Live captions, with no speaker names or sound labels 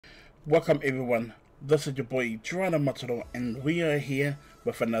Welcome everyone, this is your boy Dryder Mataroa and we are here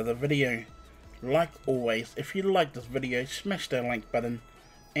with another video. Like always, if you like this video, smash that like button,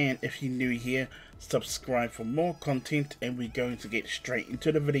 and if you're new here, subscribe for more content, and we're going to get straight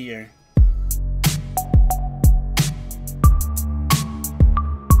into the video.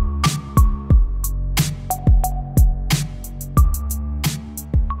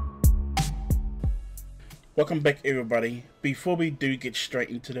 Welcome back everybody. Before we do get straight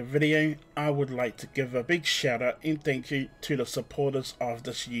into the video, I would like to give a big shout out and thank you to the supporters of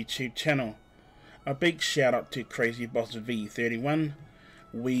this YouTube channel. A big shout out to CrazyBoss V31,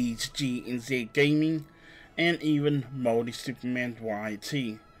 Weeds GNZ Gaming, and even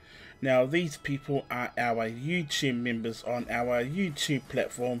MaoriSupermanYT. Now these people are our YouTube members on our YouTube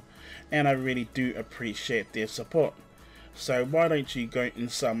platform, and I really do appreciate their support. So why don't you go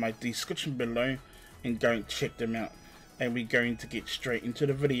inside my description below and go and check them out, and we're going to get straight into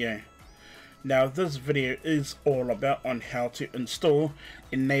the video. Now this video is all about on how to install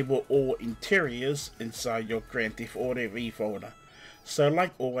enable all interiors inside your Grand Theft Auto V folder. So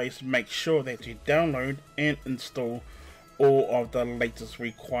like always, make sure that you download and install all of the latest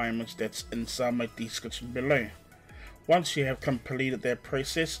requirements that's inside my description below. Once you have completed that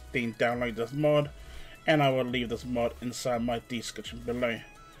process, then download this mod, and I will leave this mod inside my description below.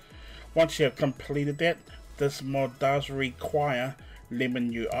 Once you have completed that, this mod does require Lemon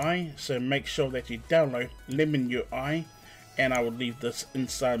UI, so make sure that you download Lemon UI, and I will leave this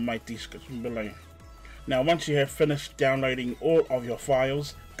inside my description below. Now once you have finished downloading all of your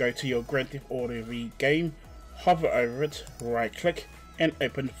files, go to your Grand Theft Auto V game, hover over it, right click, and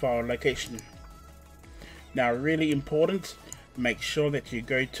open file location. Now really important, make sure that you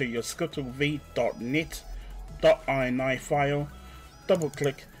go to your scriptlv.net.ini file, double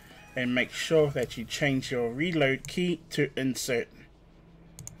click, and make sure that you change your reload key to insert.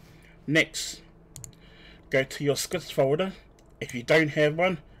 Next, go to your scripts folder. If you don't have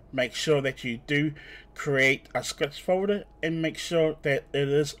one, make sure that you do create a scripts folder, and make sure that it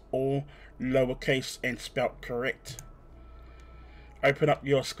is all lowercase and spelled correct. Open up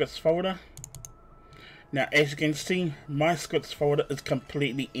your scripts folder. Now as you can see, my scripts folder is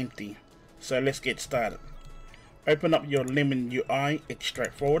completely empty, so let's get started. Open up your Lemon UI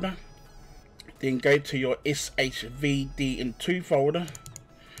extract folder, then go to your SHVDN2 folder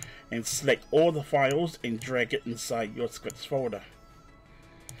and select all the files and drag it inside your scripts folder.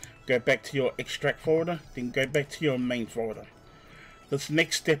 Go back to your extract folder, then go back to your main folder. This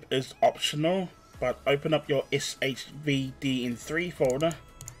next step is optional, but open up your SHVDN3 folder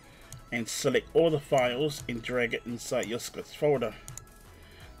and select all the files and drag it inside your scripts folder.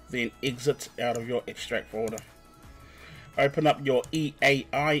 Then exit out of your extract folder. Open up your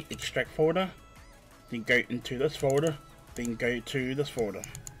EAI extract folder, then go into this folder, then go to this folder.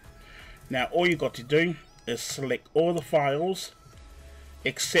 Now all you got to do is select all the files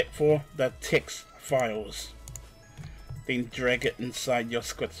except for the text files, then drag it inside your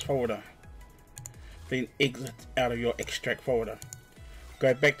scripts folder, then exit out of your extract folder.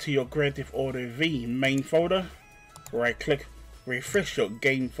 Go back to your Grand Theft Auto V main folder, right click, refresh your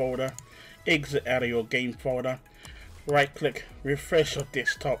game folder, exit out of your game folder, right click, refresh your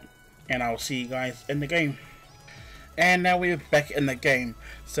desktop, and I'll see you guys in the game. And now we're back in the game.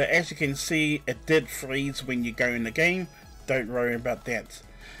 So as you can see, it did freeze when you go in the game. Don't worry about that.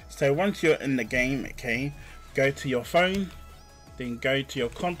 So once you're in the game, okay, go to your phone, then go to your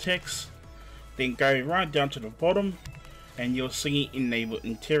contacts, then go right down to the bottom, and you'll see enable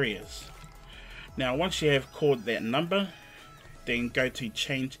interiors. Now once you have called that number, then go to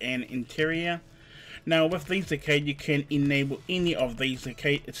change an interior. Now with these, okay, you can enable any of these,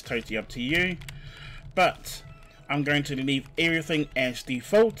 okay, it's totally up to you, but I'm going to leave everything as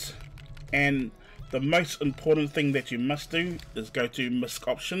default. And the most important thing that you must do is go to MISC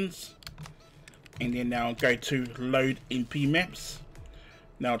options, and then now go to load MP maps.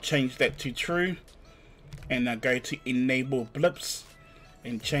 Now change that to true, and now go to enable blips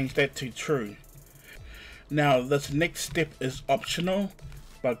and change that to true. Now this next step is optional,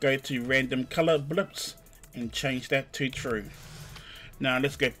 but go to random color blips and change that to true. Now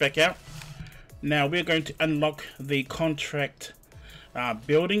let's go back out. Now we're going to unlock the contract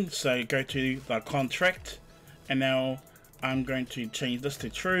building, so go to the contract, and now I'm going to change this to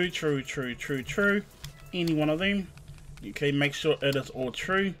true, true, true, true, true, any one of them. Okay, make sure it is all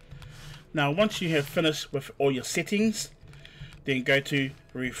true. Now once you have finished with all your settings, then go to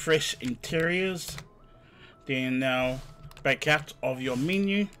refresh interiors, then now back out of your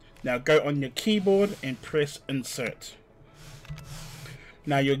menu. Now go on your keyboard and press insert.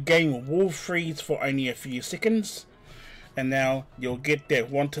 Now your game will freeze for only a few seconds. and now you'll get that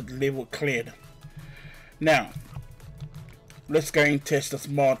wanted level cleared. Now let's go and test this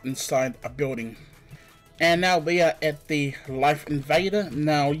mod inside a building. And now we are at the Life Invader.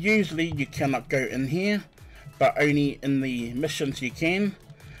 Now usually you cannot go in here, but only in the missions you can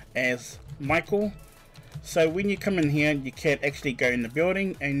as Michael. So when you come in here, you can't actually go in the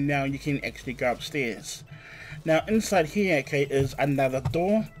building, and now you can actually go upstairs. Now inside here, okay, is another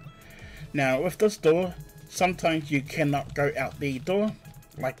door. Now with this door, sometimes you cannot go out the door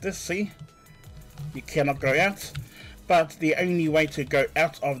like this. See, you cannot go out, but the only way to go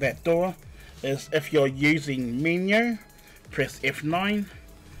out of that door is if you're using menu, press F9,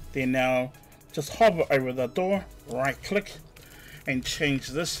 then now just hover over the door, right click, and change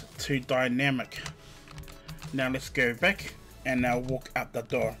this to dynamic. Now let's go back and now walk out the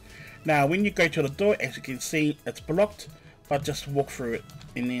door. Now when you go to the door, as you can see, it's blocked, but just walk through it,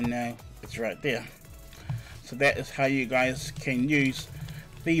 and then now it's right there. So that is how you guys can use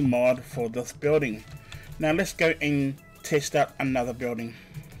the mod for this building. Now let's go and test out another building.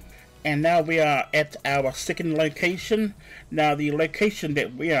 And now we are at our second location. Now the location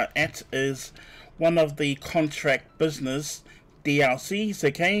that we are at is one of the contract business DLCs,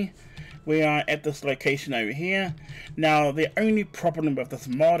 okay? We are at this location over here. Now the only problem with this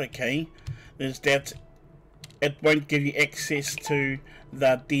mod, okay, is that it won't give you access to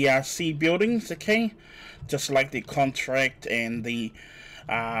the DRC buildings, okay? Just like the contract and the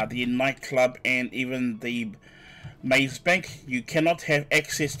nightclub and even the Maze Bank, you cannot have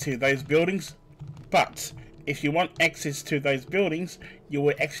access to those buildings. But if you want access to those buildings, you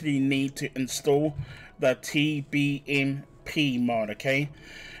will actually need to install the TBMP mod, okay?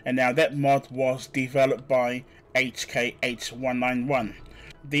 And now that mod was developed by HKH191.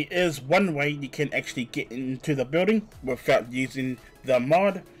 There is one way you can actually get into the building without using the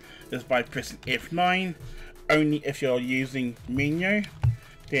mod, is by pressing F9, only if you're using menu.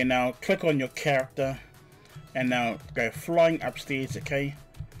 Then now click on your character and now go flying upstairs, okay?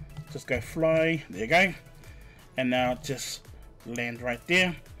 Just go fly, there you go. And now just land right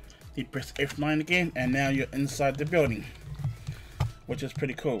there. You press F9 again, and now you're inside the building, which is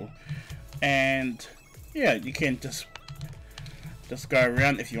pretty cool. And yeah, you can just go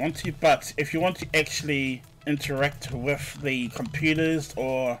around if you want to, but if you want to actually interact with the computers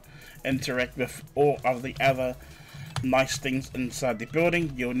or interact with all of the other nice things inside the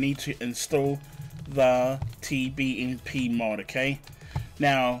building, you'll need to install the TBMP mod, okay?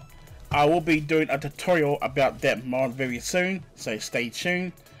 Now I will be doing a tutorial about that mod very soon, so stay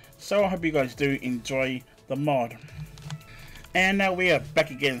tuned. So I hope you guys do enjoy the mod. And now we are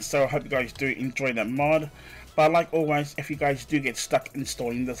back again, so I hope you guys do enjoy that mod. But like always, if you guys do get stuck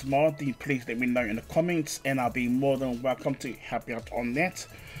installing this mod, then please let me know in the comments, and I'll be more than welcome to help you out on that.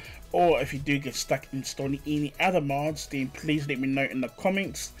 Or if you do get stuck installing any other mods, then please let me know in the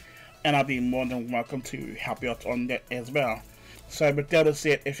comments, and I'll be more than welcome to help you out on that as well. So with that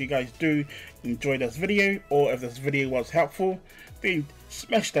said, if you guys do enjoy this video, or if this video was helpful, then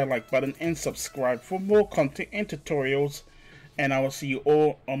smash that like button and subscribe for more content and tutorials, and I will see you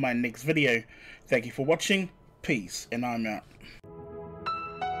all on my next video. Thank you for watching, peace, and I'm out.